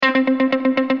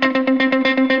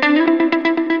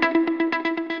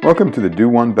Welcome to the Do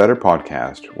One Better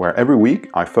podcast, where every week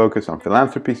I focus on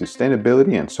philanthropy,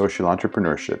 sustainability, and social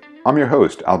entrepreneurship. I'm your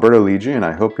host, Alberto Lidji, and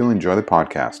I hope you'll enjoy the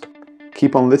podcast.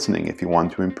 Keep on listening if you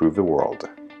want to improve the world.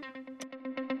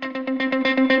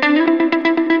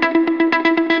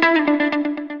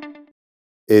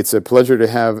 It's a pleasure to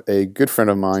have a good friend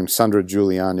of mine, Sandro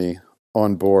Giuliani,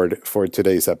 on board for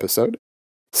today's episode.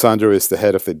 Sandro is the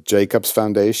head of the Jacobs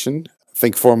Foundation. I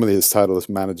think formally his title is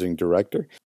Managing Director,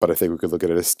 but I think we could look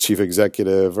at it as Chief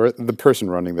Executive or the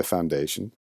person running the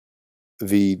foundation.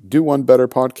 The Do One Better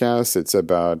podcast, it's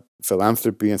about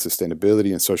philanthropy and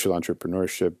sustainability and social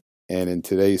entrepreneurship. And in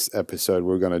today's episode,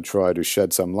 we're going to try to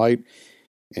shed some light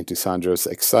into Sandro's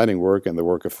exciting work and the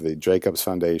work of the Jacobs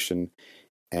Foundation,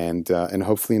 and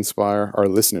hopefully inspire our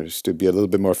listeners to be a little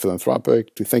bit more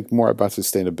philanthropic, to think more about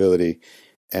sustainability,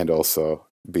 and also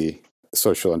be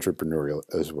social entrepreneurial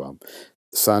as well.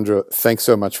 Sandro, thanks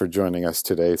so much for joining us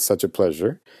today. It's such a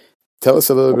pleasure. Tell us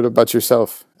a little bit about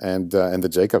yourself and the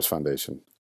Jacobs Foundation.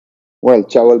 Well,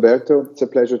 ciao Alberto. It's a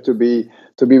pleasure to be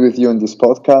with you on this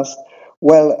podcast.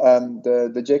 Well,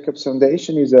 the Jacobs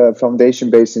Foundation is a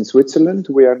foundation based in Switzerland.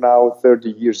 We are now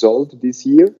 30 years old this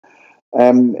year.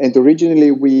 And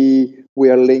originally we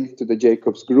are linked to the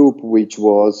Jacobs Group, which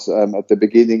was at the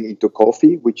beginning into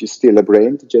coffee, which is still a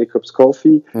brand, Jacobs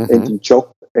Coffee, and in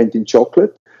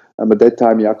chocolate. At that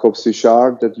time, Jacob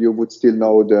Suchard, that you would still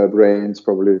know the brands,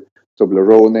 probably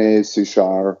Toblerone,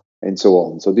 Suchard, and so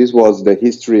on. So this was the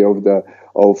history of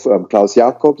Klaus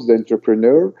Jacobs, the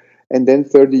entrepreneur. And then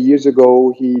 30 years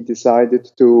ago, he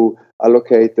decided to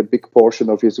allocate a big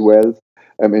portion of his wealth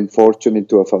and fortune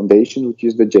into a foundation, which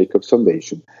is the Jacobs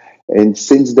Foundation. And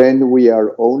since then, we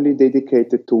are only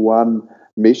dedicated to one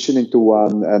mission, into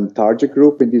one target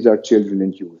group, and these are children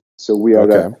and youth. So we are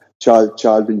a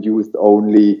child and youth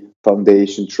only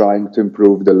foundation trying to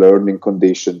improve the learning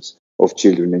conditions of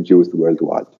children and youth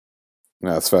worldwide.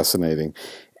 That's fascinating.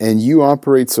 And you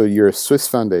operate, so you're a Swiss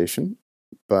foundation,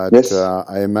 but yes.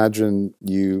 I imagine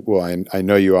I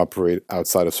know you operate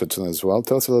outside of Switzerland as well.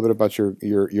 Tell us a little bit about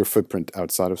your footprint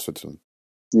outside of Switzerland.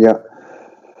 Yeah.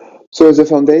 So as a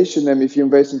foundation, if you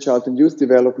invest in child and youth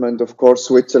development, of course,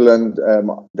 Switzerland,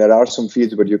 there are some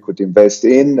fields where you could invest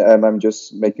in. I'm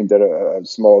just making that a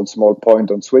small point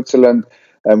on Switzerland.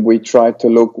 We try to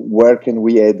look where can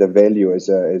we add the value as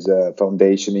a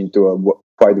foundation into a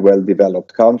quite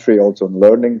well-developed country, also on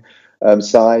learning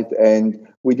side. And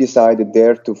we decided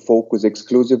there to focus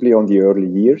exclusively on the early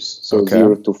years, so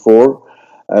 0 to 4,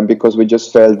 because we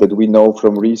just felt that we know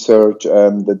from research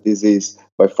that this is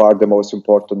by far the most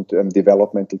important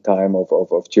developmental time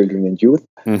of children and youth.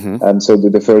 And so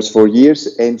the first 4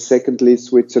 years. And secondly,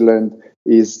 Switzerland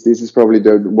is probably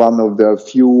one of the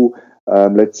few,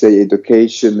 let's say,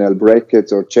 educational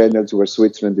brackets or channels where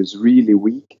Switzerland is really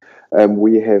weak.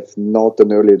 We have not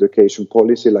an early education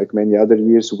policy like many other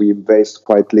years. We invest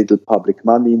quite little public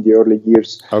money in the early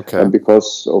years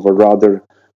because of a rather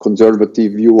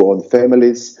conservative view on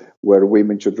families, where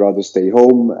women should rather stay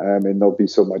home and not be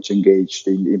so much engaged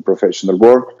in professional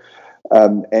work.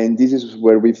 And this is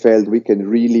where we felt we can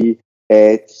really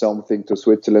add something to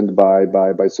Switzerland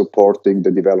by supporting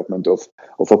the development of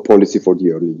a policy for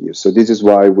the early years. So this is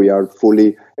why we are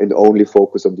fully and only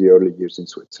focused on the early years in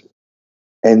Switzerland.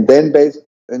 And then based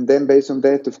on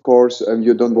that, of course,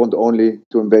 you don't want only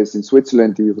to invest in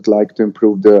Switzerland. You would like to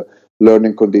improve the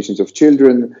learning conditions of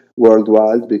children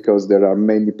worldwide, because there are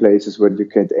many places where you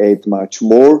can add much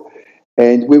more.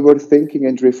 And we were thinking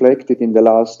and reflecting in the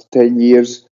last 10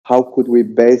 years, how could we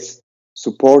best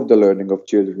support the learning of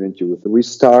children and youth? We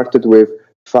started with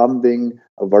funding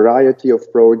a variety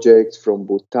of projects from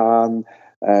Bhutan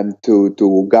to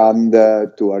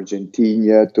Uganda, to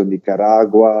Argentina, to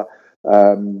Nicaragua,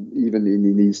 even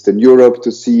in Eastern Europe,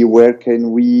 to see where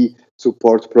can we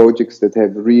support projects that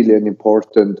have really an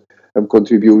important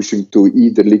contribution to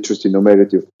either literacy and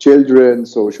numeracy of children,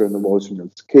 social and emotional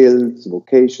skills,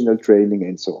 vocational training,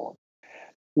 and so on.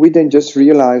 We then just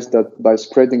realized that by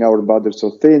spreading our budget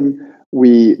so thin,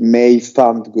 we may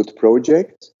fund good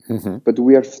projects, but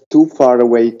we are too far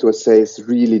away to assess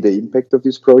really the impact of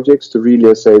these projects, to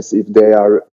really assess if they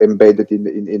are embedded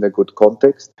in a good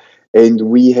context. And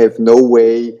we have no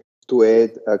way to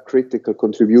add a critical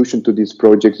contribution to these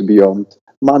projects beyond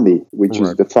money, which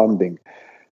is the funding.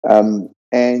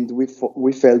 And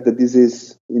we felt that this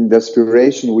is, in the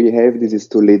aspiration we have, this is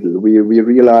too little. We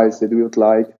realized that we would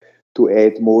like to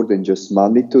add more than just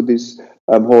money to this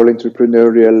whole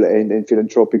entrepreneurial and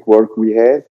philanthropic work we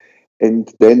have.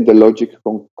 And then the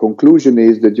logical conclusion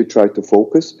is that you try to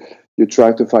focus. You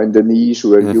try to find a niche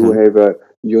where you have a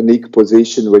unique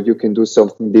position, where you can do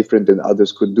something different than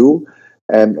others could do.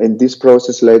 And this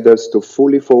process led us to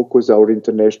fully focus our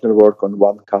international work on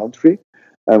one country,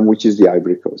 which is the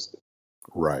Ivory Coast.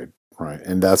 Right, right.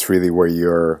 And that's really where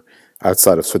you're,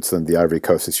 outside of Switzerland, the Ivory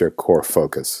Coast is your core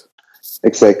focus.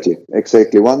 Exactly.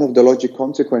 One of the logic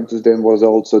consequences then was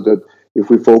also that if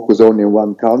we focus only on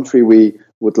one country, we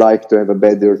would like to have a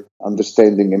better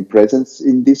understanding and presence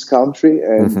in this country.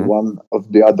 And one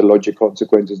of the other logic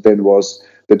consequences then was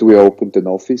that we opened an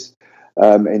office.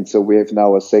 And so we have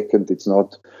now a second, it's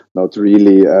not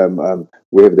really,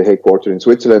 we have the headquarters in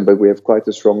Switzerland, but we have quite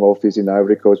a strong office in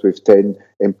Ivory Coast with 10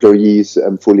 employees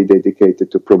fully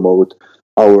dedicated to promote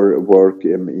our work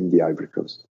in the Ivory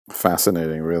Coast.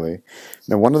 Fascinating, really.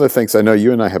 Now, one of the things, I know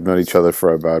you and I have known each other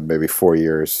for about maybe 4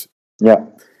 years. Yeah.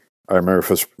 I remember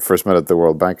first met at the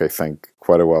World Bank, I think,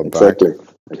 quite a while back.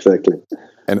 Exactly.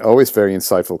 And always very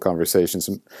insightful conversations.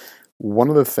 And one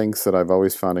of the things that I've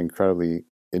always found incredibly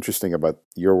interesting about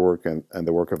your work and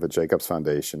the work of the Jacobs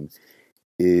Foundation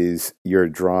is your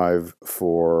drive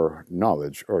for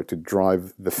knowledge, or to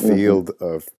drive the field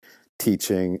of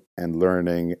teaching and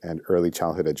learning and early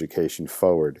childhood education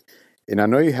forward. And I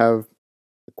know you have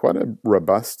quite a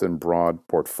robust and broad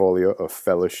portfolio of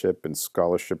fellowship and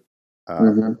scholarship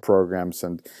programs,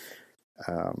 and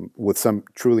with some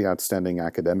truly outstanding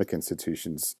academic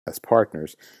institutions as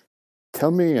partners.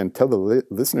 Tell me and tell the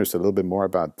listeners a little bit more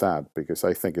about that, because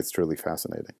I think it's truly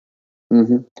fascinating.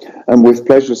 And with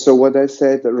pleasure. So what I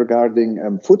said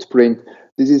regarding footprint,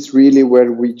 this is really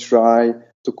where we try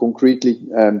to concretely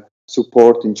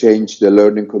support and change the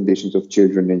learning conditions of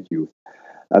children and youth.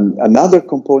 And another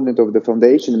component of the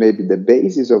foundation, maybe the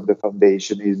basis of the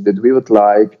foundation, is that we would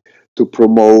like to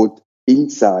promote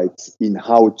insights in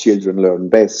how children learn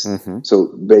best. So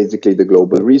basically the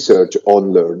global research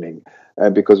on learning,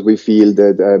 because we feel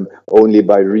that only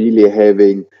by really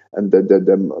having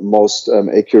the most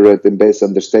accurate and best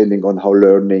understanding on how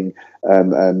learning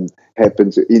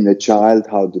happens in a child,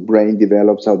 how the brain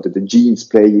develops, how the genes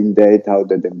play in that, how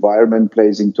the environment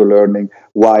plays into learning,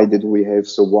 why did we have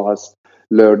so vast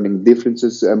learning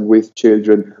differences with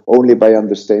children. Only by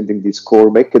understanding these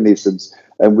core mechanisms,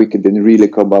 and we can then really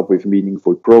come up with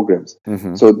meaningful programs.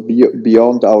 So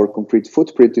beyond our concrete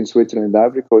footprint in Switzerland and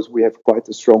Ivory Coast, we have quite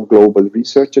a strong global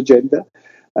research agenda.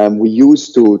 We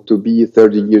used to be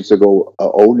 30 years ago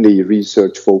only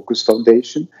research-focused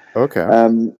foundation. Okay.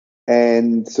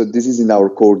 And so this is in our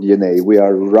core DNA. We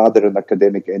are rather an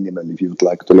academic animal, if you would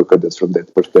like to look at this from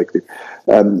that perspective.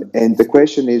 And the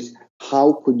question is,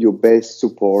 how could you best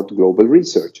support global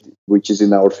research, which is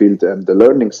in our field, the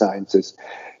learning sciences?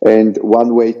 And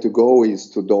one way to go is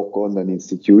to dock on an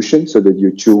institution, so that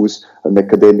you choose an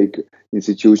academic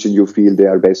institution you feel they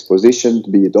are best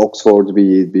positioned, be it Oxford,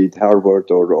 be it Harvard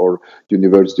or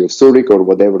University of Zurich or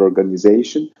whatever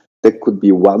organization. That could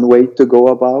be one way to go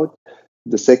about.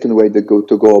 The second way to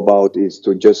go about is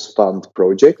to just fund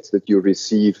projects, that you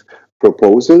receive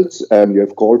proposals, you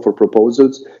have called for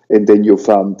proposals, and then you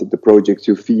fund the projects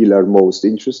you feel are most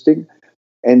interesting.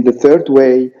 And the third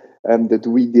way that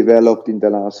we developed in the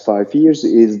last 5 years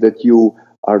is that you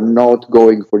are not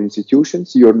going for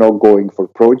institutions, you're not going for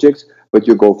projects, but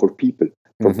you go for people,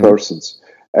 for persons.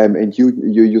 And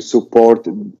you support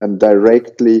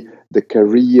directly the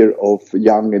career of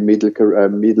young and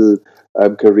middle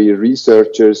career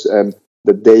researchers,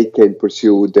 that they can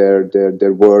pursue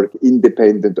their work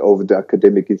independent of the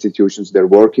academic institutions they're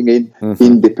working in,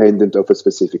 independent of a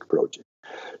specific project.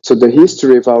 So the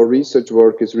history of our research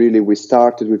work is really, we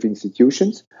started with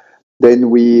institutions,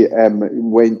 then we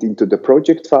went into the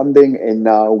project funding, and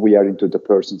now we are into the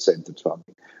person-centered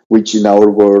funding, which in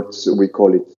our words, we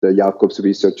call it the Jacobs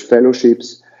Research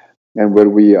Fellowships, and where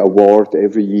we award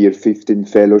every year 15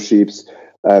 fellowships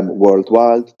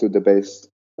worldwide to the best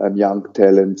young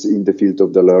talents in the field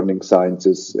of the learning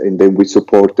sciences. And then we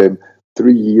support them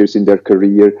 3 years in their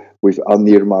career with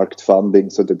unearmarked funding,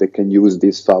 so that they can use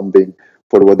this funding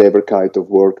for whatever kind of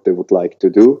work they would like to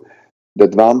do. The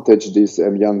advantage these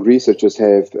young researchers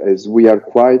have is we are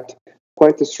quite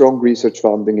a strong research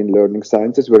funding in learning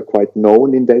sciences. We're quite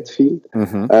known in that field.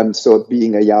 So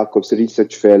being a Jacobs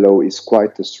Research Fellow is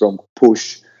quite a strong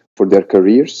push for their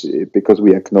careers, because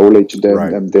we acknowledge them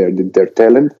and their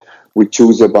talent. We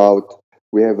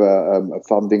have a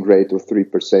funding rate of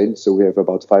 3%, so we have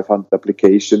about 500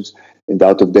 applications, and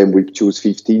out of them we choose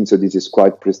 15, so this is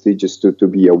quite prestigious to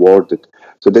be awarded.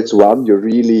 So that's one, you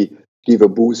really give a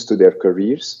boost to their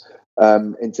careers.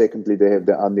 And secondly, they have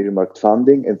the unearmarked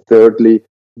funding. And thirdly,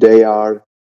 they are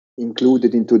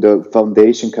included into the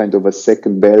foundation, kind of a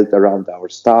second belt around our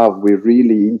staff. We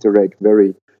really interact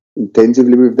very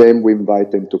intensively with them. We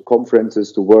invite them to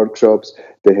conferences, to workshops.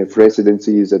 They have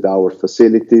residencies at our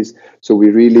facilities. So we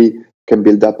really can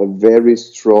build up a very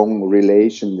strong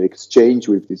relation exchange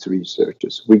with these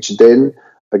researchers, which then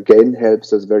again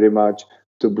helps us very much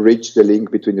to bridge the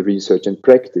link between research and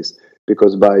practice.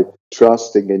 Because by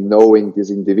trusting and knowing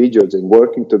these individuals and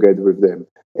working together with them,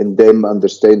 and them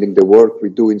understanding the work we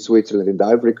do in Switzerland and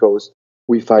Ivory Coast,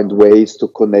 we find ways to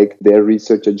connect their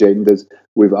research agendas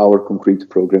with our concrete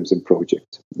programs and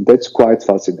projects. That's quite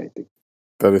fascinating.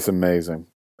 That is amazing.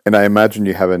 And I imagine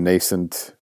you have a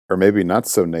nascent, or maybe not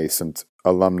so nascent,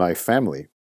 alumni family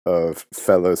of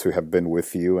fellows who have been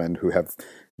with you and who have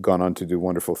gone on to do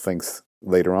wonderful things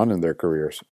later on in their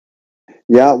careers.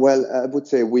 Yeah, well, I would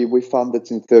say we funded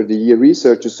in 30-year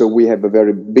researchers, so we have a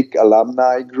very big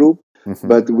alumni group,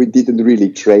 but we didn't really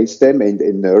trace them and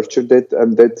nurture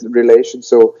that relation.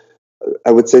 So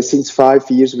I would say since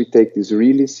 5 years, we take this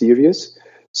really serious.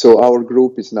 So our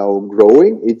group is now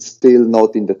growing. It's still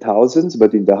not in the thousands,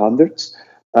 but in the hundreds.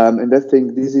 And I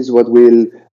think this is what will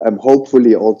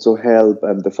hopefully also help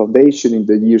the foundation in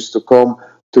the years to come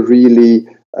to really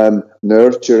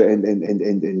nurture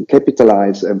and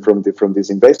capitalize from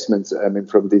these investments and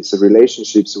from these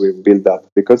relationships we've built up.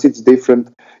 Because it's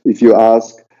different if you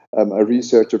ask a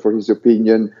researcher for his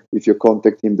opinion, if you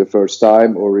contact him the first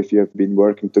time, or if you have been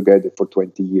working together for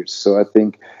 20 years. So I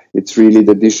think it's really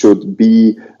that this should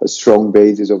be a strong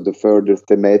basis of the further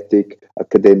thematic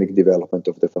academic development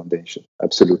of the foundation.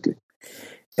 Absolutely.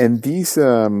 And these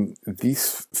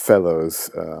fellows,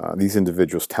 these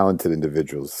individuals, talented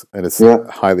individuals, and it's a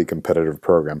highly competitive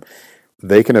program,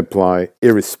 they can apply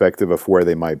irrespective of where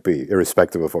they might be,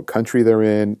 irrespective of what country they're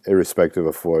in, irrespective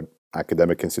of what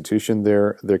academic institution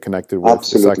they're connected with.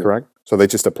 Absolutely. Is that correct? So they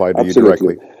just apply to you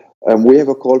directly? We have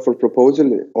a call for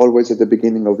proposal always at the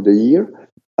beginning of the year.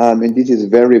 And this is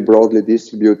very broadly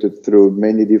distributed through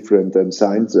many different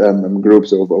science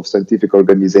groups of scientific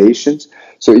organizations.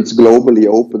 So it's globally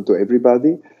open to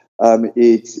everybody.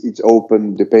 It's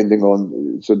open depending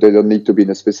on, so they don't need to be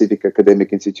in a specific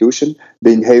academic institution.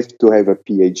 They have to have a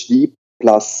PhD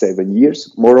plus 7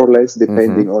 years, more or less,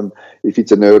 depending on if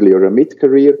it's an early or a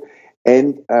mid-career.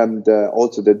 And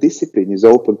also the discipline is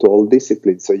open to all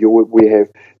disciplines. So we have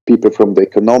people from the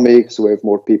economics, we have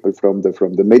more people from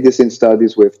the medicine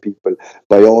studies, we have people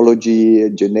biology,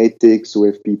 genetics, we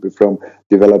have people from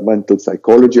developmental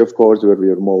psychology, of course, where we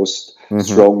are most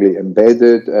strongly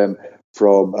embedded,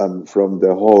 from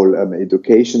the whole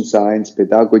education science,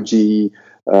 pedagogy.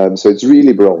 So it's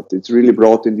really broad. It's really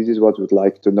broad, and this is what we'd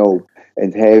like to know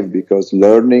and have, because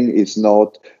learning is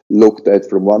not looked at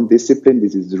from one discipline.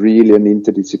 This is really an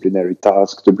interdisciplinary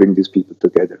task to bring these people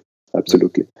together.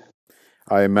 Absolutely.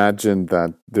 I imagine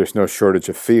that there's no shortage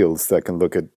of fields that can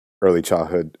look at early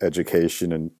childhood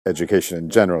education and education in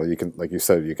general. You can, like you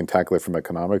said, you can tackle it from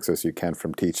economics as you can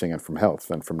from teaching and from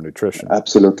health and from nutrition.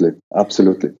 Absolutely.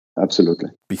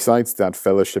 Besides that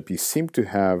fellowship, you seem to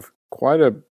have quite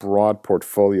a broad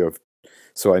portfolio of.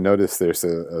 So I noticed there's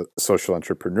a social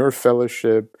entrepreneur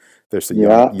fellowship, there's a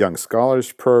young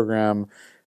scholars program.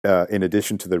 In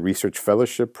addition to the research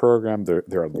fellowship program,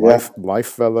 there are life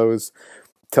fellows.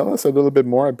 Tell us a little bit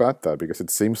more about that, because it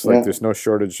seems like there's no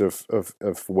shortage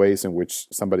of ways in which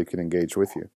somebody can engage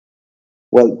with you.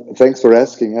 Well, thanks for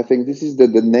asking. I think this is the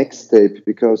next step,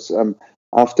 because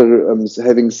after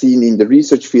having seen in the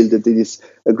research field that it is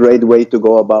a great way to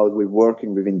go about with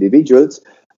working with individuals,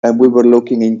 and we were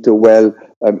looking into,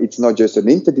 it's not just an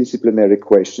interdisciplinary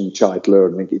question, child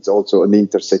learning, it's also an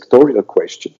intersectorial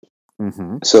question.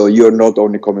 So you're not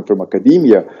only coming from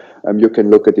academia, you can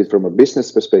look at it from a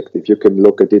business perspective, you can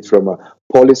look at it from a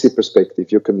policy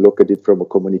perspective, you can look at it from a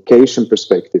communication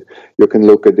perspective, you can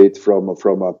look at it from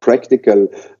a practical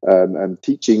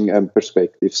teaching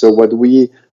perspective. So what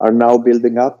we are now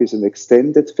building up is an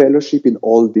extended fellowship in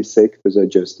all these sectors I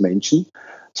just mentioned.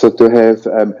 So to have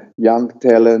young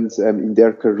talents in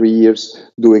their careers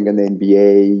doing an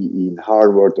MBA in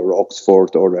Harvard or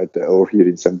Oxford or here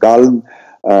in St. Gallen,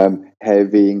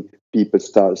 having people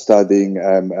studying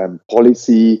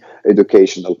policy,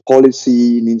 educational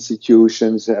policy in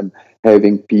institutions,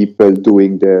 having people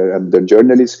doing their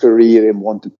journalist career and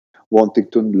wanting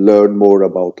to learn more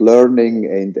about learning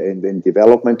and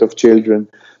development of children.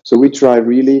 So we try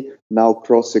really now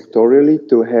cross-sectorially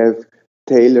to have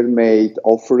tailor-made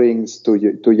offerings to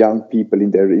young people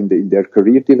in their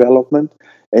career development,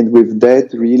 and with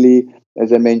that, really,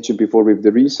 as I mentioned before, with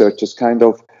the researchers, kind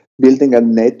of building a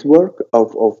network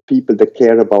of people that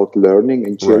care about learning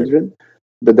and children,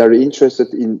 that are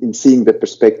interested in seeing the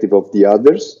perspective of the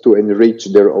others to enrich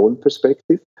their own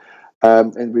perspective.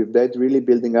 And with that, really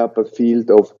building up a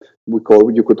field of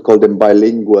you could call them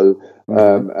bilingual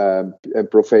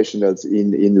professionals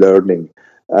in learning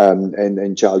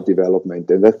and child development.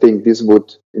 And I think this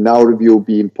would, in our view,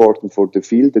 be important for the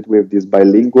field, that we have this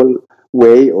bilingual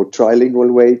way or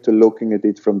trilingual way to looking at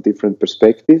it from different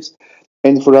perspectives.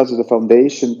 And for us as a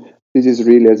foundation, this is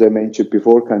really, as I mentioned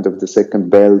before, kind of the second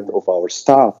belt of our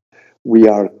staff. We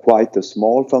are quite a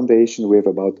small foundation. We have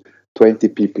about 20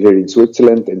 people here in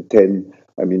Switzerland and 10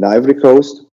 in Ivory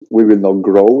Coast. We will not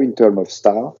grow in terms of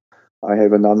staff. I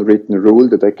have an unwritten rule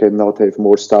that I cannot have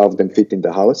more staff than fit in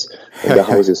the house, and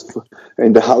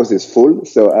the house is full.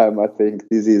 So I think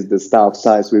this is the staff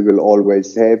size we will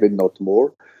always have, and not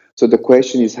more. So the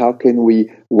question is, how can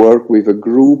we work with a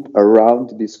group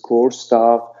around this core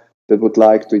staff that would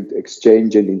like to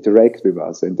exchange and interact with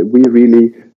us? And we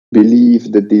really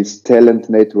believe that this talent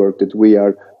network that we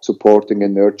are supporting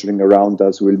and nurturing around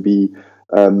us will be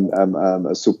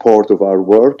a support of our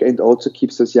work, and also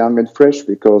keeps us young and fresh,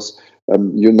 because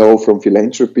from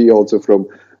philanthropy, also from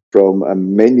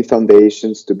many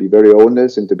foundations, to be very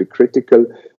honest and to be critical,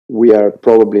 we are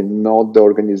probably not the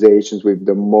organizations with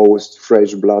the most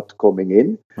fresh blood coming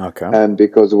in. Okay. And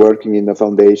because working in a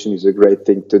foundation is a great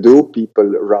thing to do, people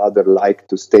rather like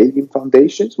to stay in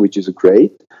foundations, which is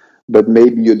great. But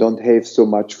maybe you don't have so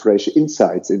much fresh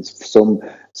insights and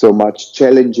so much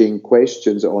challenging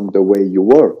questions on the way you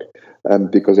work,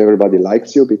 because everybody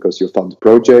likes you, because you fund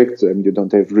projects, and you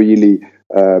don't have really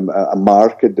a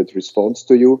market that responds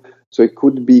to you. So it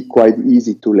could be quite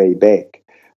easy to lay back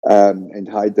and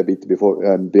hide a bit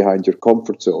behind your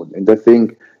comfort zone. And I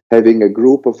think having a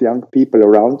group of young people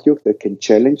around you that can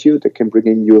challenge you, that can bring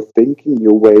in new thinking,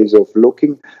 new ways of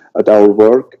looking at our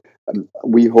work,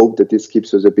 we hope that this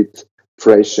keeps us a bit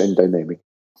fresh and dynamic.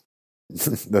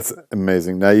 That's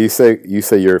amazing. Now you say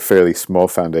you're a fairly small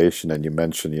foundation, and you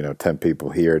mentioned 10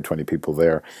 people here, 20 people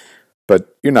there,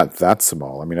 but you're not that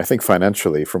small. I mean, I think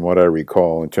financially, from what I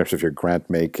recall, in terms of your grant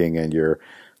making and your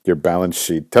balance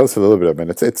sheet, tell us a little bit about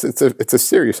it. It's a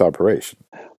serious operation.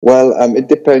 Well, it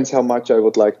depends how much I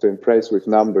would like to impress with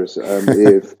numbers.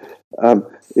 If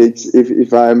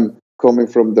I'm coming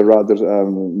from the rather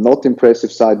not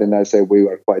impressive side, then I say we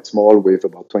are quite small with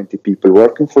about 20 people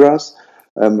working for us.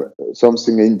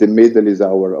 Something in the middle is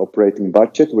our operating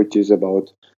budget, which is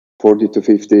about 40 to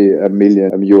 50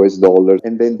 million US dollars.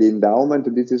 And then the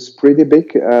endowment, this is pretty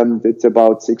big. It's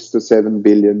about 6 to 7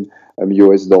 billion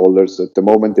US dollars at the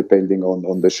moment, depending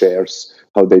on the shares,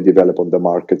 how they develop on the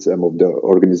markets of the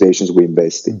organizations we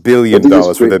invest in. $1 billion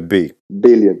with a B.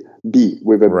 Billion, B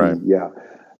with a right. B, yeah.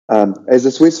 As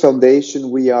a Swiss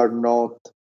foundation, we are not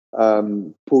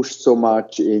pushed so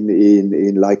much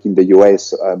in like in the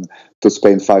US to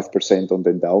spend 5% on the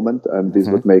endowment. This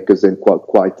would make us then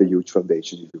quite a huge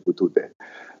foundation if we would do that.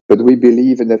 But we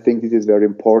believe, and I think this is very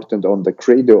important, on the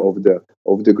credo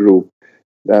of the group.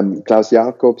 Klaus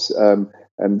Jacobs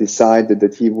decided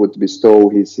that he would bestow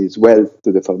his wealth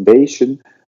to the foundation,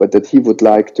 but that he would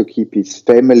like to keep his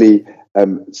family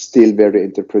still very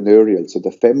entrepreneurial. So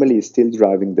the family is still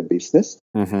driving the business,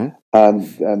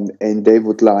 and they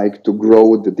would like to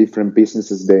grow the different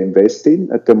businesses they invest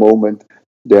in. At the moment,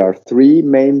 there are 3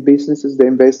 main businesses they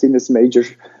invest in as major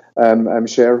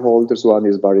shareholders. One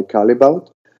is Barry Callebaut,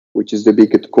 which is the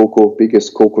biggest cocoa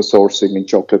sourcing and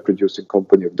chocolate producing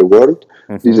company of the world.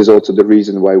 This is also the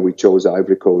reason why we chose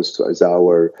Ivory Coast as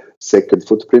our second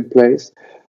footprint place.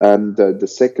 And the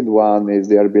second one is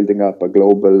they are building up a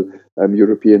global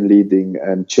European leading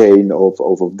chain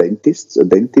of dentists, a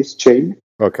dentist chain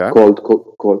called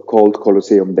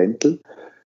Colosseum Dental.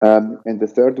 And the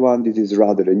third one, this is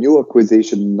rather a new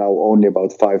acquisition, now only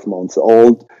about 5 months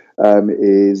old,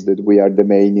 is that we are the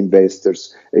main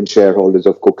investors and shareholders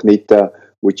of Cognita,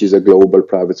 which is a global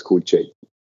private school chain.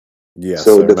 Yes,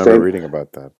 so I remember reading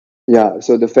about that. Yeah,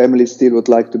 so the family still would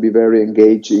like to be very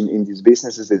engaged in these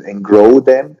businesses and grow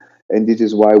them. And this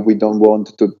is why we don't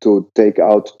want to take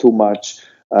out too much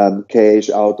cash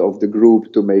out of the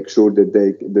group to make sure that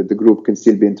the group can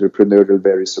still be entrepreneurial,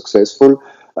 very successful.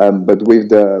 But with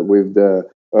the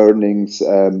earnings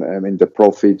and the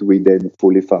profit, we then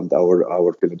fully fund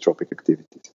our philanthropic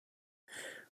activities.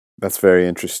 That's very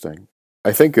interesting.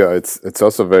 I think it's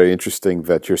also very interesting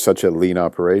that you're such a lean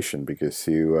operation, because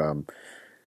you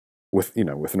with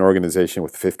an organization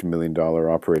with $50 million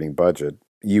operating budget,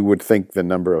 you would think the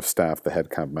number of staff, the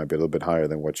headcount, might be a little bit higher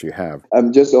than what you have.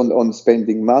 Just on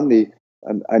spending money,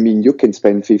 I mean, you can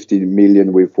spend 50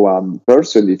 million with one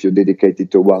person if you dedicate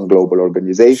it to one global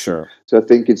organization. Sure. So I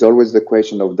think it's always the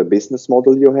question of the business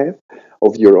model you have,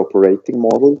 of your operating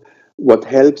model. What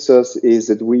helps us is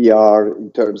that we are,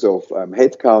 in terms of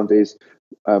headcount, is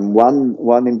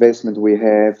One investment we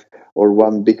have, or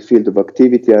one big field of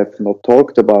activity I've not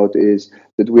talked about, is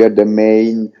that we are the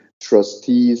main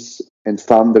trustees and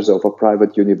funders of a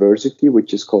private university,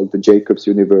 which is called the Jacobs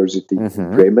University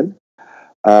in Bremen.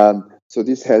 So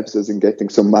this helps us in getting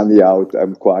some money out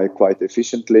quite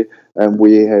efficiently. And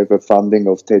we have a funding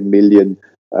of 10 million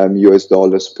US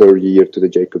dollars per year to the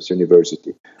Jacobs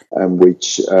University,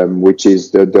 which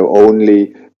is the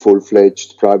only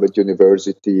full-fledged private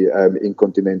university in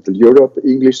continental Europe,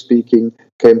 English-speaking,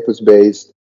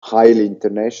 campus-based, highly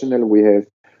international. We have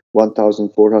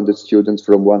 1,400 students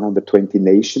from 120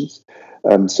 nations,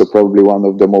 so probably one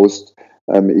of the most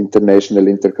international,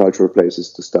 intercultural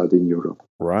places to study in Europe.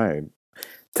 Right.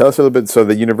 Tell us a little bit. So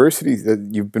the university,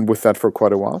 you've been with that for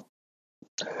quite a while?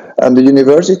 The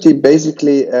university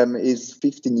basically is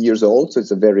 15 years old, so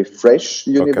it's a very fresh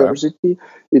university. Okay.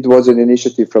 It was an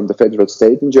initiative from the federal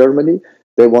state in Germany.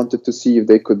 They wanted to see if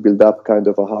they could build up kind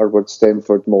of a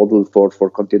Harvard-Stanford model for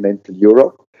continental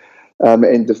Europe.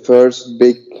 And the first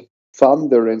big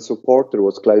funder and supporter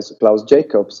was Klaus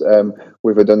Jacobs,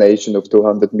 with a donation of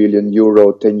 200 million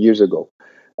euro 10 years ago.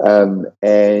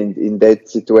 And in that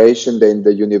situation, then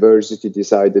the university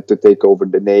decided to take over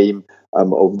the name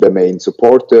of the main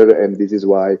supporter, and this is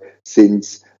why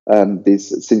since 10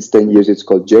 years it's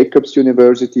called Jacobs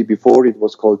University. Before it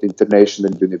was called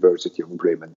International University of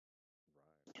Bremen.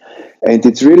 And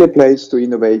it's really a place to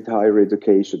innovate higher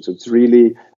education. So it's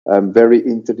really very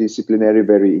interdisciplinary,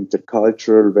 very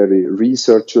intercultural, very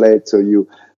research-led. So you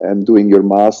doing your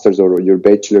master's or your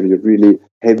bachelor, you're really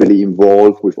heavily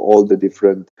involved with all the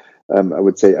different, I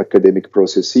would say, academic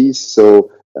processes.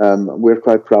 So we're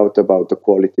quite proud about the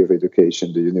quality of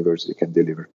education the university can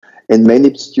deliver. And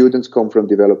many students come from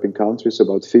developing countries.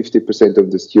 About 50%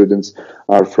 of the students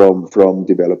are from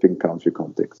developing country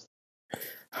context.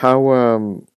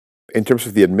 How, in terms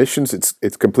of the admissions,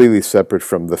 it's completely separate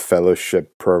from the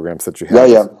fellowship programs that you have.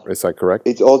 Yeah. Is that correct?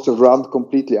 It's also run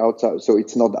completely outside. So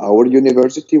it's not our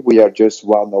university. We are just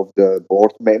one of the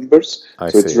board members.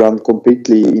 So it's run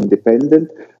completely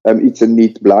independent. It's a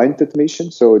neat blind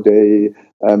admission. So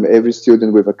every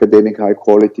student with academic high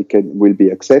quality will be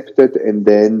accepted. And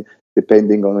then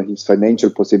depending on his financial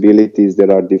possibilities,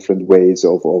 there are different ways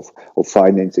of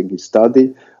financing his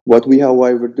study. What we,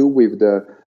 however, do with the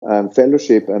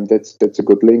fellowship, and that's a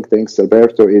good link, thanks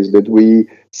Alberto, is that we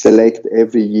select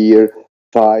every year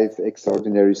 5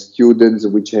 extraordinary students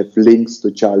which have links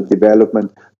to child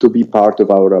development to be part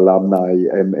of our alumni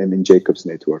and in Jacobs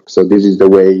network. So this is the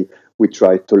way we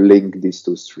try to link these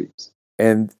two streams.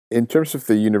 And in terms of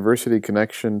the university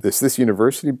connection, this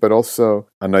university, but also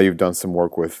I know you've done some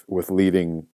work with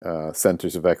leading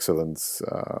centers of excellence.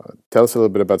 Tell us a little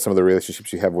bit about some of the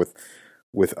relationships you have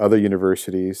with other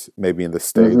universities, maybe in the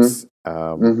States,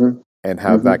 and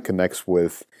how that connects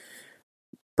with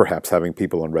perhaps having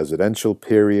people on residential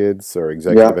periods or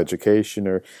executive education,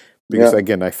 or because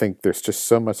again, I think there's just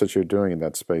so much that you're doing in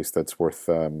that space that's worth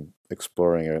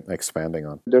exploring and expanding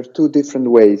on. There are 2 different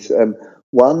ways.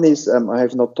 One is, I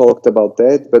have not talked about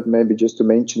that, but maybe just to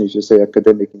mention, if you say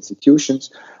academic institutions,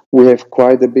 we have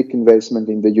quite a big investment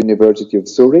in the University of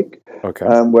Zurich,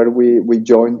 where we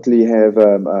jointly have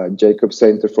a Jacob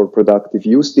Center for Productive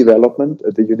Youth Development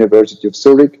at the University of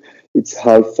Zurich. It's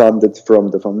half funded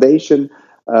from the foundation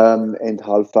and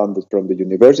half funded from the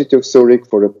University of Zurich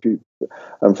for a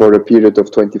period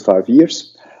of 25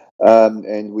 years.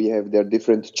 And we have their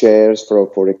different chairs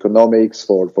for economics,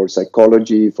 for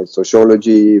psychology, for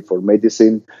sociology, for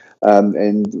medicine.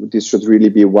 And this should really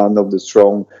be one of the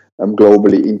strong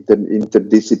globally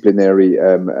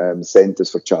interdisciplinary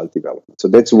centers for child development. So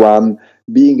that's one.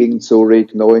 Being in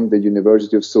Zurich, knowing the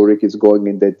University of Zurich is going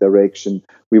in that direction,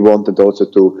 we wanted also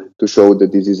to show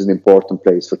that this is an important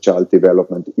place for child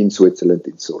development in Switzerland,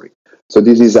 in Zurich. So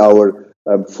this is our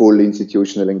full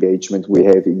institutional engagement we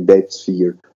have in that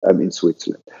sphere in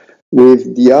Switzerland.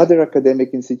 With the other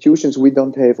academic institutions, we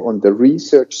don't have on the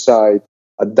research side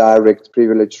a direct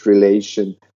privileged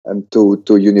relation to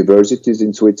universities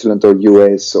in Switzerland or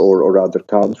US or other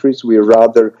countries. We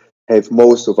rather have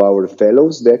most of our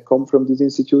fellows that come from these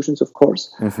institutions, of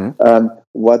course.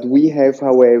 What we have,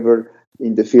 however,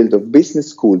 in the field of business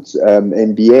schools,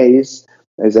 MBAs,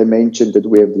 as I mentioned, that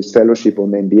we have this fellowship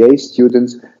on MBA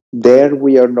students. There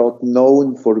we are not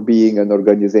known for being an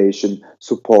organization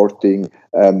supporting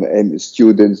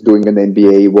students doing an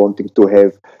MBA, wanting to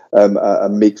have a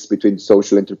mix between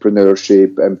social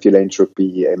entrepreneurship and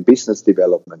philanthropy and business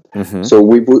development.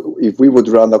 So if we would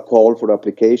run a call for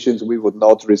applications, we would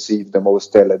not receive the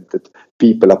most talented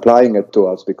people applying it to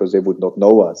us because they would not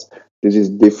know us. This is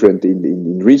different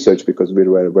in research because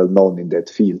we're well known in that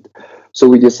field. So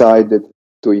we decided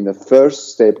to, in a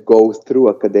first step, go through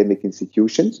academic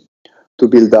institutions to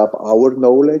build up our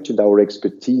knowledge and our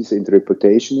expertise and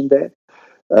reputation in that.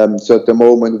 So at the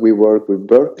moment, we work with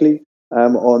Berkeley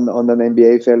on an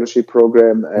MBA fellowship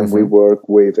program, and we work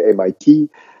with MIT.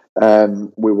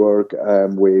 We work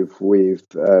with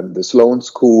the Sloan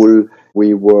School.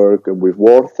 We work with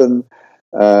Wharton,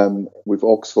 with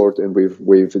Oxford, and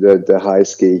with the high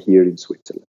scale here in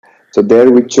Switzerland. So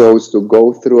there we chose to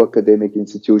go through academic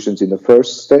institutions in the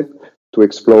first step to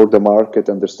explore the market,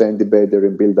 understand it better,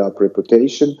 and build up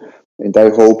reputation. And I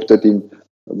hope that in,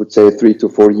 I would say, 3 to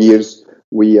 4 years,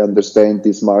 we understand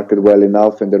this market well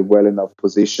enough and are well enough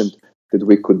positioned that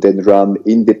we could then run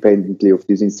independently of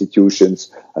these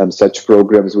institutions such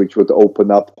programs which would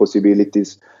open up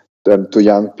possibilities to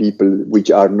young people which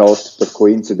are not, per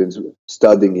coincidence,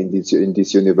 studying in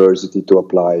this university to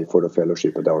apply for a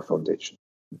fellowship at our foundation.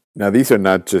 Now, these are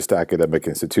not just academic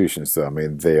institutions, though. I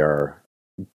mean, they are,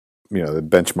 the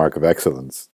benchmark of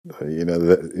excellence.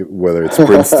 Whether it's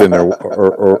Princeton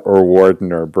or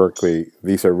Wharton or Berkeley,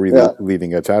 these are really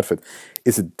leading edge outfits.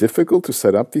 Is it difficult to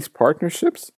set up these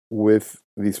partnerships with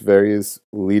these various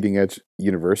leading edge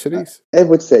universities? I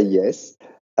would say yes.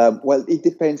 Well, it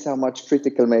depends how much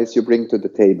critical mass you bring to the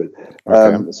table.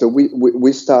 Okay. So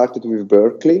we started with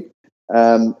Berkeley.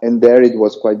 And there it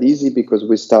was quite easy because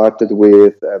we started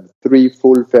with 3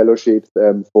 full fellowships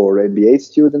for MBA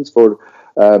students for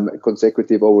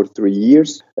consecutive over 3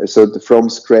 years. So from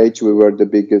scratch, we were the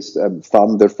biggest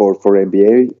funder for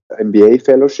MBA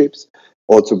fellowships.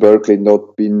 Also, Berkeley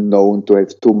not been known to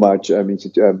have too much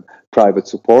private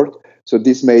support. So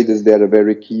this made us there a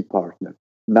very key partner.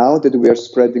 Now that we are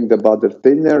spreading the butter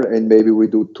thinner and maybe we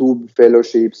do 2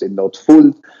 fellowships and not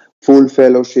full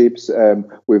fellowships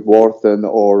with Wharton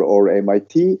or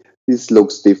MIT, this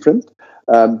looks different.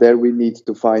 There we need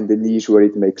to find a niche where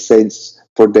it makes sense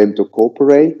for them to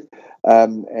cooperate.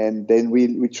 And then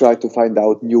we try to find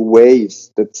out new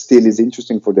ways that still is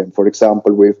interesting for them. For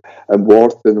example, with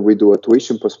Wharton, we do a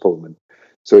tuition postponement.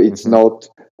 So it's not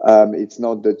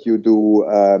that you do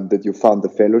that you fund the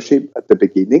fellowship at the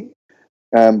beginning.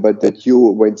 But that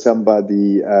when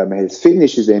somebody has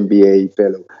finished his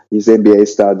MBA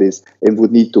studies, and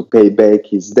would need to pay back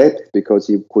his debt because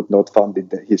he could not fund it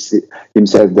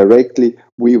himself directly,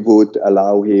 we would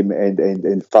allow him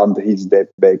and fund his debt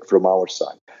back from our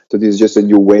side. So this is just a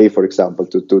new way, for example,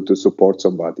 to support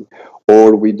somebody.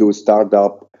 Or we do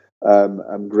startup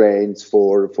grants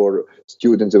for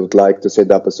students who would like to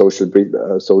set up a social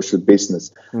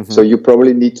business. So you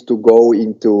probably need to go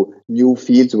into new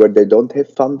fields where they don't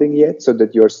have funding yet, so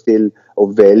that you're still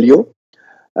of value.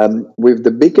 With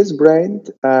the biggest brand,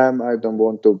 I don't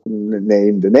want to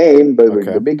name the name, but with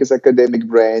the biggest academic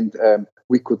brand,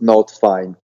 we could not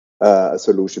find a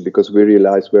solution because we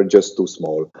realized we're just too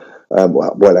small.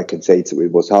 Well, I can say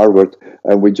it was Harvard,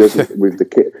 and we just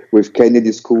with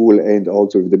Kennedy School and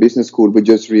also with the business school, we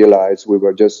just realized we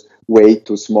were just way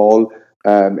too small,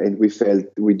 and we felt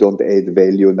we don't add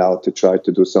value now to try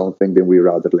to do something. Then we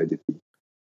rather let it be.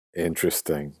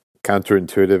 Interesting,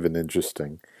 counterintuitive, and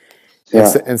interesting.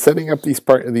 Yeah. And setting up these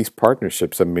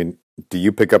partnerships. I mean, do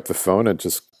you pick up the phone and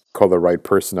just call the right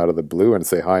person out of the blue and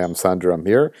say, "Hi, I'm Sandro, I'm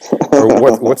here," or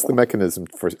what's the mechanism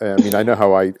for? I mean, I know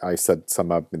how I set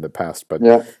some up in the past, but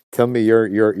tell me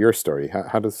your story.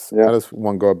 How does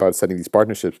one go about setting these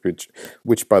partnerships,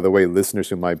 which by the way, listeners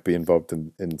who might be involved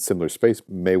in similar space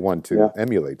may want to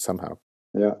emulate somehow?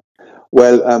 Yeah.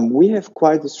 Well, we have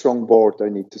quite a strong board, I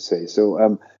need to say.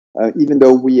 So even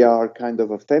though we are kind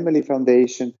of a family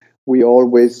foundation, we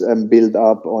always build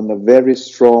up on a very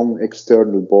strong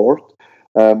external board.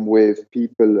 With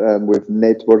people with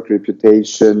network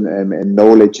reputation and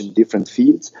knowledge in different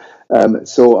fields.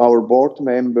 So our board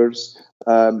members,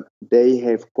 they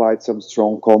have quite some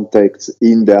strong contacts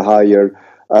in the higher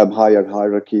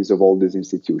hierarchies of all these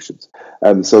institutions.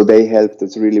 So they helped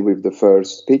us really with the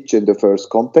first pitch and the first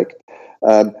contact.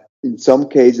 In some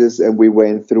cases, and we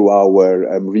went through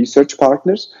our research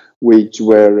partners, which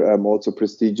were also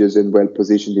prestigious and well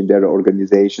positioned in their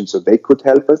organization, so they could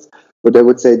help us. But I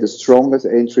would say the strongest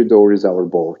entry door is our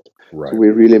board. Right. So we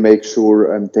really make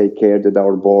sure and take care that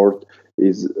our board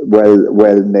is well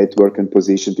networked and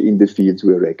positioned in the fields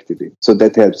we're active in. So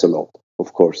that helps a lot,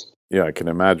 of course. Yeah, I can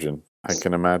imagine.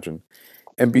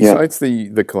 And besides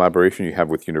the collaboration you have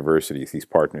with universities, these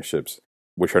partnerships,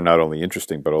 which are not only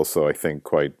interesting, but also, I think,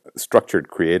 quite structured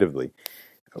creatively.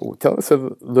 Tell us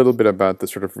a little bit about the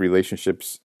sort of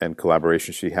relationships and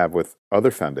collaborations you have with other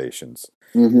foundations,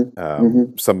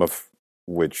 some of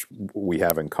which we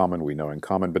have in common, we know in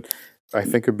common, but I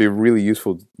think it'd be really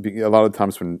useful. A lot of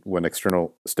times when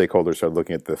external stakeholders are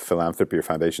looking at the philanthropy or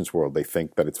foundations world, they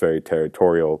think that it's very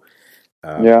territorial,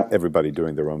 Yeah. everybody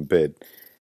doing their own bit.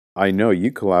 I know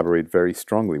you collaborate very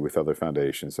strongly with other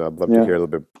foundations, so I'd love to Yeah. hear a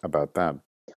little bit about that.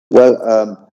 Well,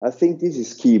 I think this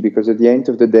is key because at the end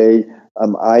of the day,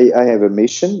 I have a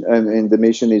mission, and the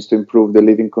mission is to improve the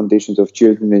living conditions of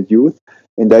children and youth,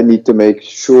 and I need to make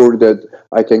sure that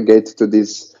I can get to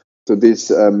this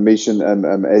mission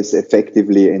as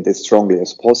effectively and as strongly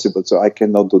as possible. So I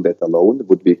cannot do that alone; it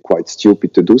would be quite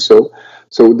stupid to do so.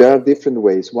 So there are different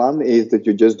ways. One is that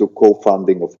you just do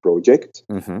co-funding of projects,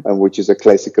 which is a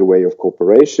classical way of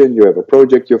cooperation. You have a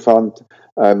project you fund,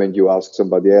 and you ask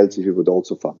somebody else if you would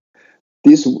also fund.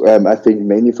 This, I think,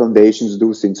 many foundations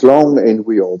do since long, and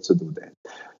we also do that.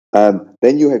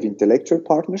 Then you have intellectual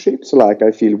partnerships, like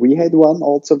I feel we had one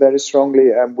also very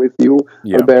strongly with you,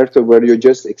 Yeah. Alberto, where you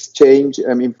just exchange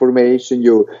information,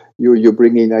 you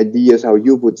bring in ideas how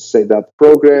you would set up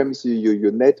programs,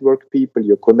 you network people,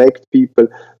 you connect people.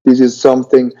 This is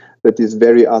something that is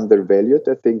very undervalued.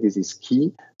 I think this is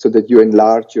key, so that you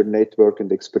enlarge your network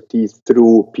and expertise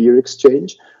through peer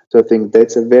exchange. So I think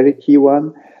that's a very key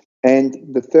one. And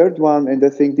the third one, and I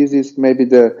think this is maybe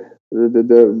the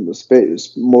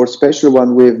more special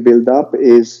one we've built up,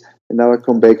 is, and now I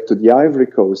come back to the Ivory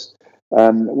Coast.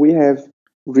 We have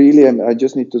really, and I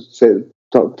just need to say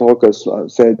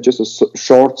just a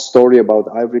short story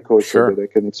about Ivory Coast, Sure. so that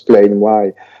I can explain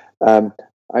why.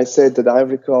 I said that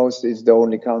Ivory Coast is the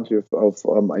only country of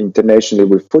internationally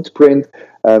with footprint.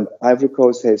 Ivory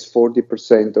Coast has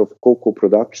 40% of cocoa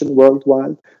production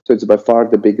worldwide, so it's by far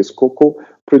the biggest cocoa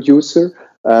producer.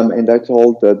 And I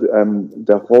told that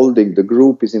the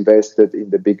group is invested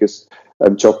in the biggest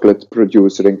chocolate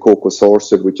producer and cocoa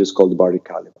sourcer, which is called Barry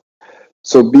Callebaut.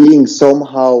 So being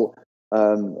somehow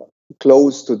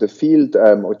close to the field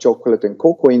of chocolate and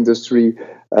cocoa industry,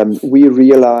 we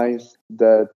realized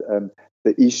that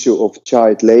the issue of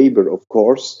child labor, of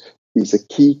course, is a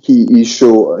key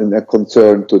issue and a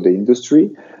concern to the industry.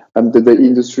 The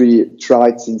industry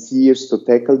tried since years to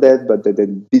tackle that, but they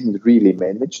didn't really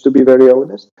manage, to be very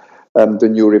honest. The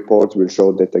new report will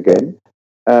show that again.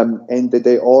 And that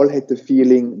they all had the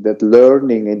feeling that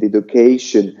learning and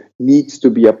education needs to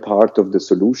be a part of the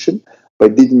solution,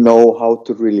 but didn't know how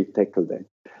to really tackle that.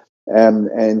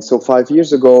 And so 5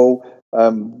 years ago,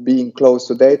 being close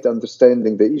to that,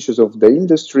 understanding the issues of the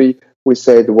industry, we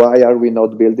said, why are we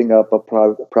not building up a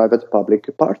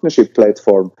private-public partnership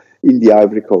platform in the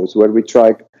Ivory Coast, where we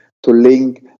try to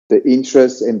link the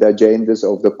interests and the agendas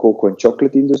of the cocoa and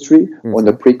chocolate industry on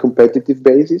a pre-competitive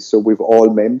basis, so with all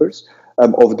members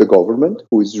of the government,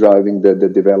 who is driving the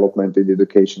development and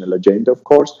educational agenda, of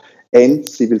course, and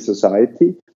civil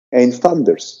society and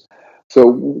funders.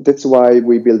 So that's why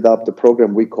we build up the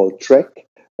program we call TREC,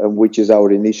 which is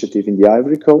our initiative in the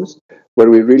Ivory Coast,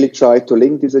 where we really try to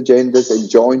link these agendas and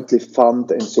jointly fund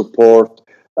and support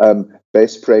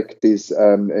best practice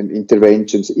and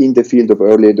interventions in the field of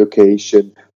early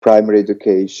education, primary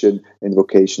education, and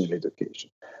vocational education.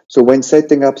 So when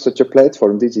setting up such a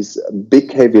platform, this is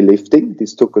big, heavy lifting.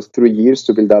 This took us 3 years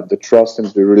to build up the trust and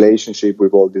the relationship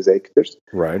with all these actors.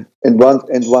 Right. And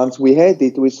once we had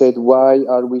it, we said, why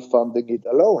are we funding it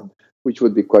alone? Which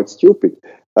would be quite stupid.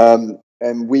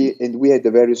 And we had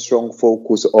a very strong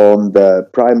focus on the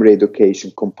primary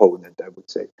education component, I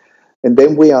would say. And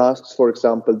then we asked, for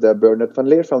example, the Bernard van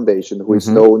Leer Foundation, who is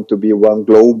known to be one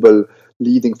global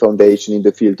leading foundation in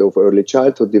the field of early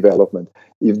childhood development,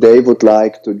 if they would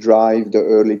like to drive the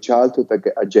early childhood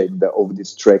agenda of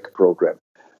this TREC program.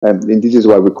 And this is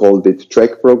why we called it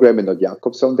TREC program and not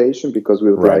Jacobs Foundation, because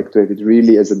we would like to have it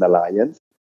really as an alliance.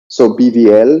 So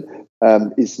BVL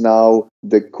is now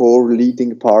the core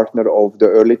leading partner of the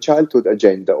early childhood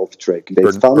agenda of TREC. They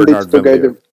funded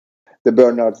together the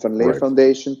Bernard van Leer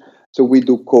Foundation. So we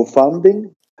do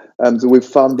co-funding. So we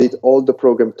funded all the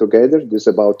program together. There's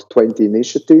about 20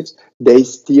 initiatives. They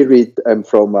steer it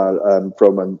from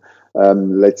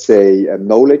let's say, a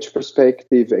knowledge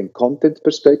perspective and content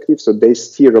perspective. So they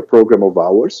steer a program of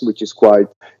ours, which is quite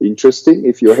interesting.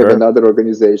 If you have another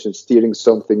organization steering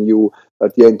something you,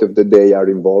 at the end of the day, are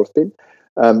involved in.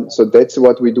 So that's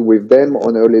what we do with them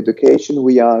on early education.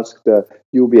 We asked the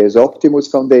UBS Optimus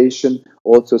Foundation,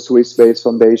 also Swiss-based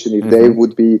foundation, if they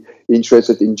would be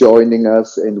interested in joining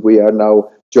us. And we are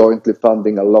now jointly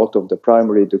funding a lot of the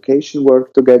primary education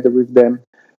work together with them.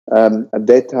 At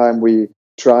that time, we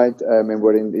tried and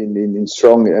were in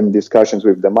strong discussions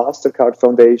with the MasterCard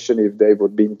Foundation if they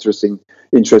would be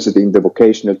interested in the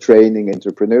vocational training,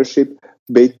 entrepreneurship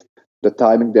bit. the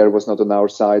timing there was not on our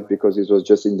side because it was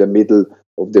just in the middle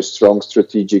of the strong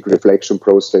strategic reflection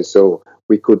process. So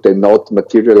we could then not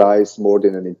materialize more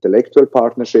than an intellectual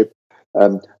partnership.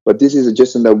 But this is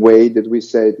just in a way that we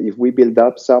said, if we build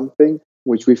up something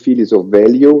which we feel is of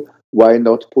value, why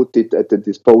not put it at the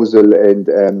disposal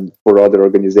and for other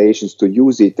organizations to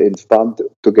use it and fund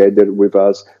together with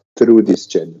us through these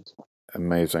channels.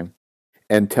 Amazing.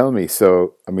 And tell me,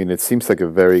 so, I mean, it seems like a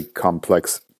very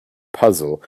complex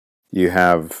puzzle. You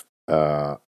have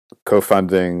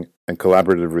co-funding and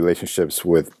collaborative relationships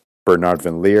with Bernard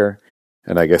Van Leer,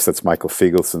 and I guess that's Michael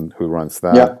Fiegelson who runs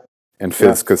that, Yeah. and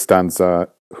Fils Costanza,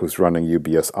 who's running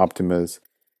UBS Optimus.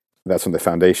 That's on the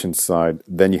foundation side.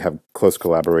 Then you have close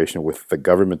collaboration with the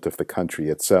government of the country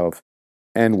itself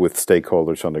and with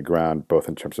stakeholders on the ground, both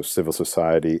in terms of civil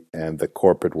society and the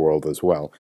corporate world as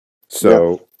well.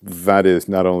 So that is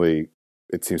not only,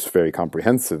 it seems very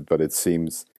comprehensive, but it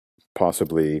seems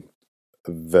possibly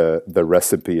the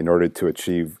recipe in order to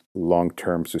achieve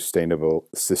long-term sustainable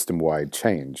system-wide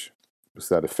change. Is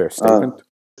that a fair statement?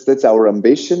 That's our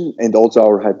ambition and also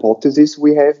our hypothesis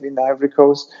we have in Ivory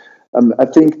Coast. I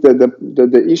think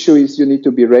the issue is you need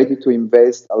to be ready to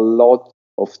invest a lot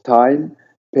of time,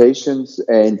 patience,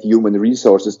 and human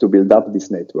resources to build up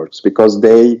these networks, because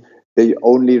they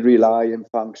only rely and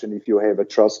function if you have a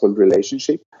trustful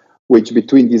relationship, which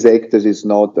between these actors is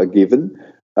not a given.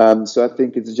 So I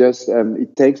think it's just,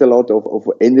 it takes a lot of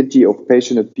energy, of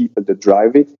passionate people that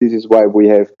drive it. This is why we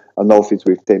have an office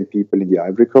with 10 people in the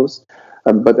Ivory Coast.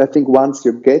 But I think once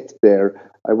you get there,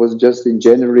 I was just in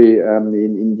January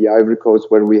in the Ivory Coast,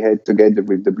 where we had, together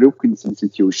with the Blueprints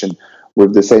Institution,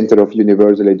 with the Center of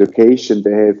Universal Education,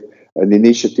 they have an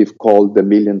initiative called the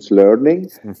Millions Learning.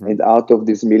 Mm-hmm. And out of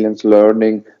this Millions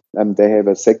Learning, they have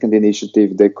a second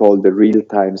initiative they call the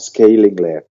Real-Time Scaling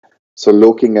Lab. So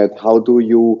looking at how do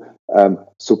you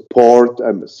support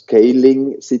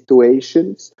scaling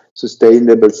situations,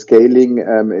 sustainable scaling,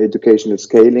 educational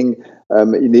scaling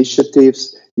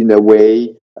initiatives in a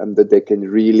way that they can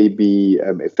really be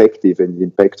effective and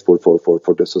impactful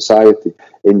for the society.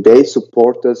 And they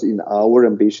support us in our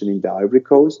ambition in the Ivory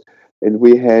Coast. And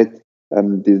we had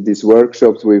these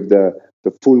workshops with the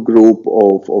full group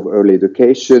of early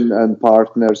education and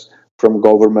partners, from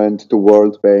government to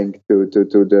World Bank to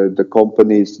the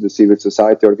companies, the civil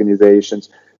society organizations,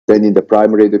 then in the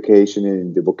primary education and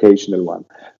in the vocational one.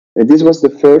 And this was the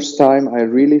first time I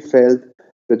really felt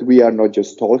that we are not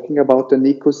just talking about an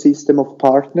ecosystem of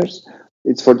partners.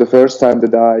 It's for the first time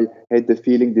that I had the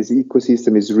feeling this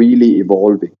ecosystem is really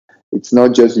evolving. It's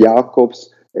not just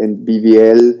Jacobs and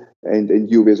BVL and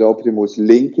UBS Optimus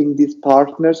linking these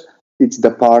partners. It's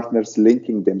the partners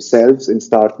linking themselves and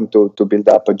starting to build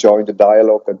up a joint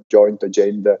dialogue, a joint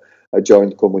agenda, a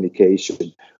joint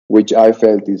communication, which I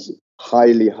felt is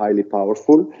highly, highly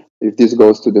powerful if this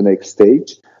goes to the next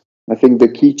stage. I think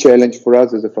the key challenge for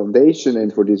us as a foundation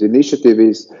and for this initiative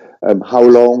is how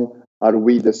long are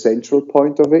we the central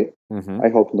point of it? Mm-hmm. I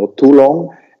hope not too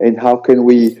long. And how can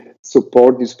we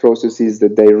support these processes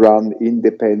that they run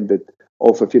independent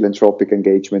of a philanthropic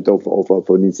engagement of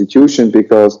an institution,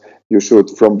 because you should,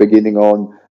 from beginning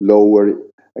on,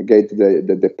 get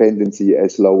the dependency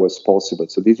as low as possible.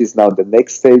 So this is now the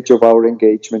next stage of our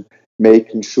engagement,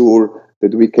 making sure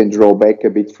that we can draw back a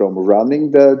bit from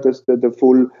running the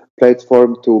full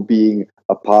platform to being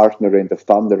a partner and a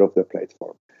funder of the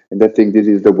platform. And I think this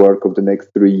is the work of the next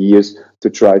 3 years,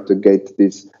 to try to get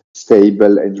this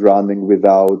stable and running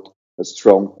without a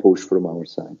strong push from our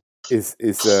side.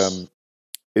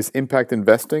 Is impact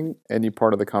investing any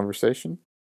part of the conversation?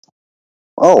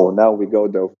 Oh, now we go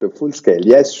the full scale.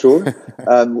 Yes, sure.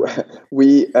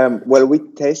 We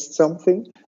test something.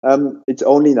 It's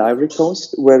only in Ivory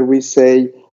Coast, where we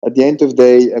say at the end of the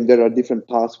day, there are different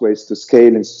pathways to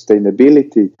scale and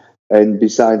sustainability. And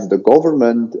besides the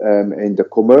government and the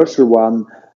commercial one,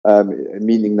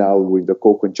 meaning now with the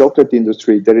cocoa and chocolate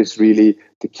industry, there is really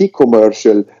the key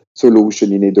commercial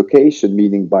solution in education,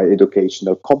 meaning by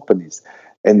educational companies.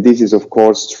 And this is, of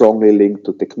course, strongly linked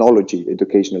to technology,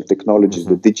 educational technologies,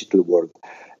 mm-hmm. the digital world.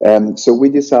 So we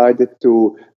decided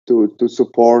to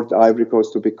support Ivory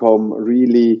Coast to become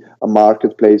really a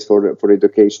marketplace for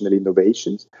educational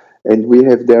innovations. And we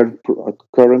have there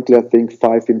currently, I think,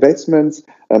 5 investments,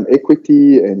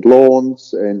 equity and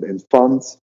loans and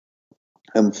funds,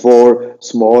 for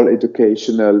small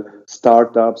educational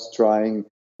startups trying.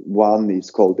 One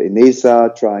is called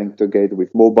Enesa, trying to get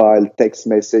with mobile text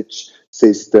message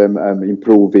system,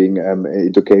 improving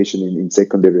education in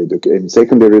secondary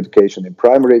education and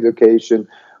primary education.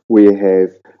 We have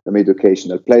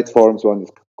educational platforms. One is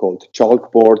called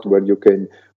Chalkboard, where you can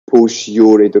push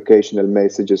your educational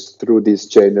messages through this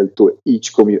channel to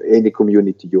any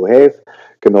community you have.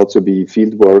 Can also be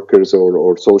field workers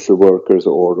or social workers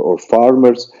or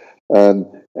farmers,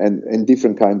 and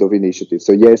different kind of initiatives.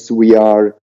 So yes, we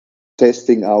are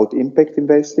testing out impact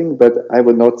investing, but I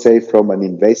would not say from an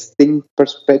investing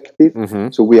perspective. Mm-hmm.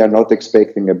 So we are not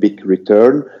expecting a big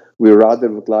return. We rather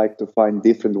would like to find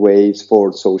different ways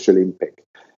for social impact.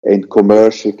 And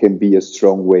commercial can be a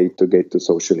strong way to get to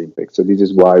social impact. So this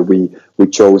is why we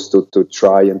chose to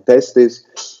try and test this.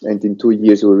 And in 2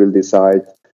 years, we will decide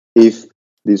if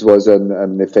this was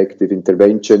an effective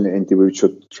intervention and we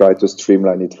should try to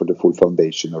streamline it for the full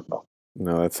foundation or not.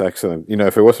 No, that's excellent.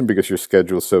 If it wasn't because your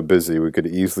schedule's so busy, we could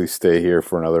easily stay here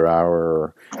for another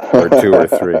hour or 2 or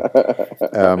 3.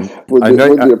 Would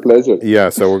be a pleasure. Yeah,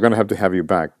 so we're going to have you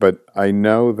back. But I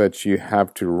know that you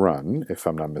have to run, if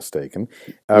I'm not mistaken.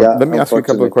 Let me ask you a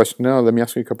couple of questions. No, let me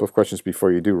ask you a couple of questions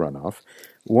before you do run off.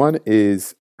 One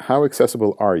is, how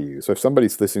accessible are you? So if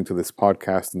somebody's listening to this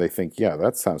podcast and they think, yeah,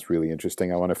 that sounds really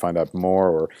interesting, I want to find out more,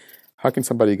 or how can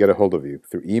somebody get a hold of you?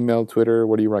 Through email, Twitter?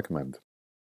 What do you recommend?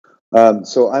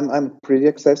 So I'm pretty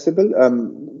accessible.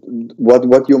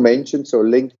 What you mentioned, so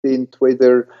LinkedIn,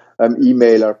 Twitter,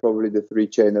 email are probably the 3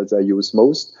 channels I use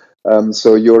most.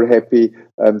 So you're happy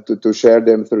to share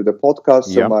them through the podcast.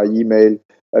 So my email,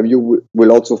 you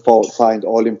will also find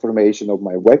all information on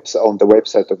my on the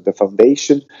website of the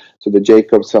foundation, so the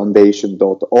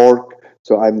jacobsfoundation.org.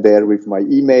 So I'm there with my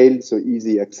email, so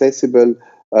easy, accessible.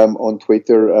 On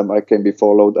Twitter, I can be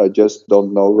followed. I just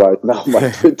don't know right now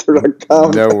my Twitter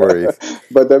account. No worries.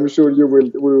 But I'm sure we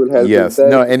will help. Yes. With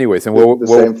that. No. Anyways, and the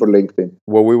same for LinkedIn.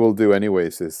 What we will do,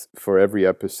 anyways, is for every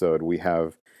episode we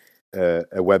have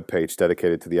a web page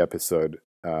dedicated to the episode,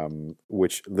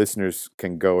 which listeners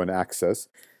can go and access.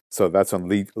 So that's on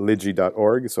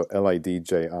lidji.org. So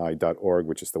lidji.org,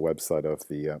 which is the website of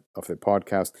the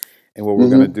podcast. And what we're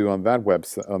going to do on that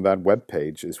web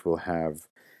page is we'll have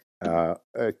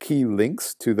key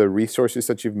links to the resources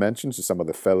that you've mentioned, so some of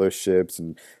the fellowships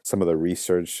and some of the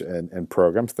research and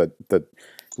programs that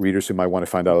readers who might want to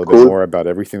find out a little bit more about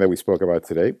everything that we spoke about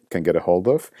today can get a hold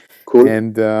of. Cool.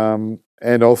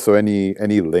 And also any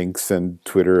links and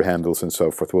Twitter handles and so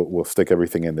forth. We'll stick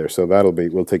everything in there. So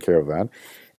we'll take care of that.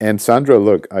 And Sandro,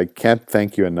 look, I can't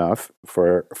thank you enough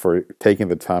for taking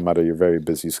the time out of your very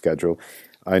busy schedule.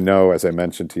 I know, as I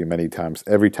mentioned to you many times,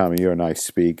 every time you and I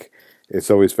speak, it's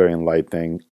always very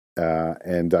enlightening,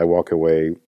 and I walk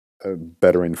away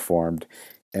better informed.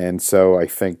 And so I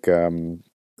think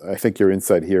your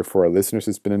insight here for our listeners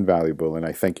has been invaluable, and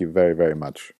I thank you very, very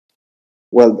much.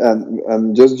 Well,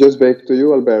 just back to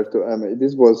you, Alberto.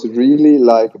 This was really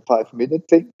like a 5-minute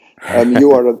thing.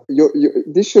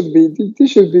 This should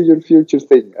be your future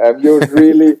thing. You're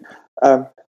really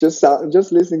just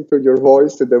listening to your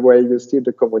voice, to the way you steer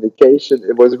the communication.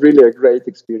 It was really a great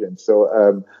experience. So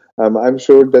I'm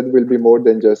sure that will be more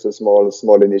than just a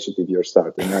small initiative you're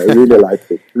starting. I really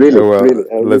liked it. Really, I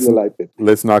really liked it.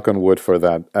 Let's knock on wood for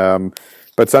that.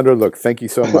 But Sandro, look, thank you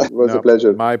so much. It was a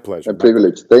pleasure. My pleasure. A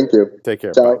privilege. Thank you. Take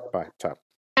care. Ciao. Bye. Ciao.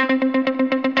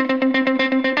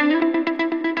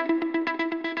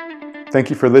 Thank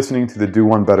you for listening to the Do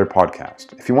One Better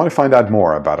podcast. If you want to find out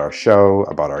more about our show,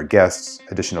 about our guests,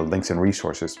 additional links and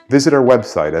resources, visit our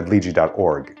website at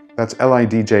lidji.org. That's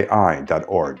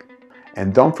lidji.org.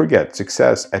 And don't forget,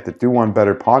 success at the Do One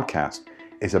Better podcast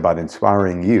is about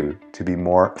inspiring you to be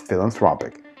more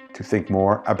philanthropic, to think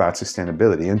more about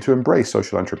sustainability, and to embrace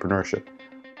social entrepreneurship.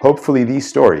 Hopefully these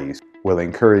stories will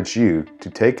encourage you to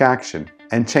take action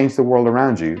and change the world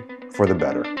around you for the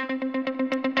better.